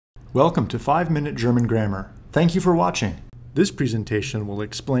Welcome to 5-Minute German Grammar. Thank you for watching. This presentation will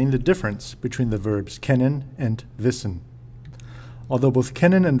explain the difference between the verbs kennen and wissen. Although both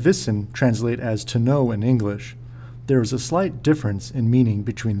kennen and wissen translate as to know in English, there is a slight difference in meaning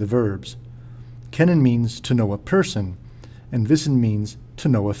between the verbs. Kennen means to know a person, and wissen means to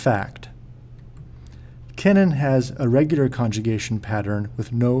know a fact. Kennen has a regular conjugation pattern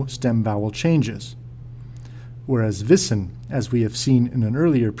with no stem vowel changes, whereas wissen, as we have seen in an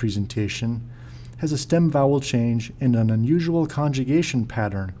earlier presentation, has a stem vowel change and an unusual conjugation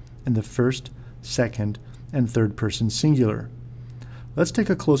pattern in the first, second, and third person singular. Let's take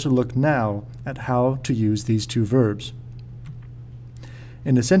a closer look now at how to use these two verbs.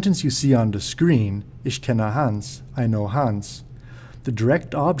 In the sentence you see on the screen, Ich kenne Hans, I know Hans, the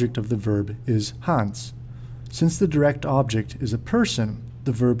direct object of the verb is Hans. Since the direct object is a person,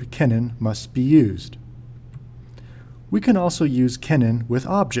 the verb kennen must be used. We can also use kennen with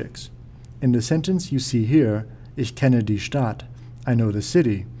objects. In the sentence you see here, Ich kenne die Stadt, I know the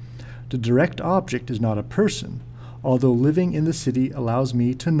city, the direct object is not a person, although living in the city allows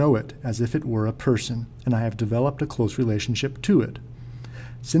me to know it as if it were a person, and I have developed a close relationship to it.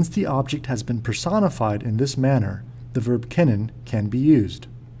 Since the object has been personified in this manner, the verb kennen can be used.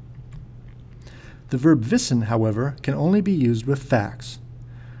 The verb wissen, however, can only be used with facts.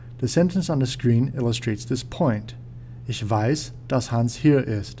 The sentence on the screen illustrates this point. Ich weiß, dass Hans hier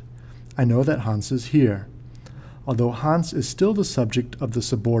ist. I know that Hans is here. Although Hans is still the subject of the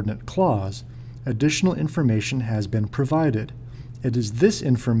subordinate clause, additional information has been provided. It is this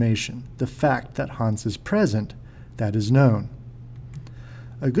information, the fact that Hans is present, that is known.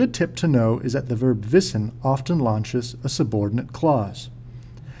 A good tip to know is that the verb wissen often launches a subordinate clause.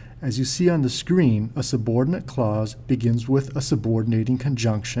 As you see on the screen, a subordinate clause begins with a subordinating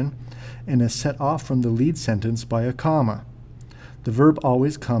conjunction and is set off from the lead sentence by a comma. The verb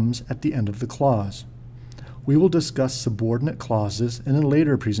always comes at the end of the clause. We will discuss subordinate clauses in a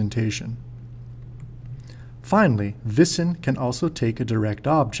later presentation. Finally, wissen can also take a direct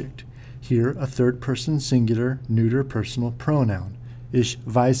object, here a third-person singular neuter personal pronoun. Ich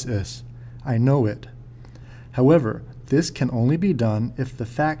weiß es, I know it. However, this can only be done if the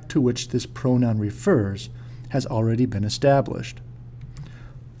fact to which this pronoun refers has already been established.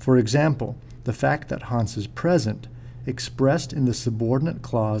 For example, the fact that Hans is present, expressed in the subordinate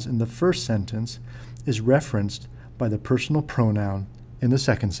clause in the first sentence, is referenced by the personal pronoun in the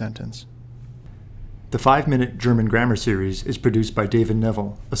second sentence. The 5-Minute German Grammar Series is produced by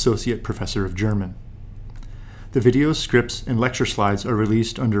Neville, Associate Professor of German. The videos, scripts, and lecture slides are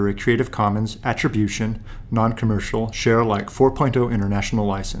released under a Creative Commons Attribution, Non-Commercial, Share Alike 4.0 International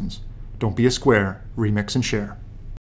License. Don't be a square, remix and share.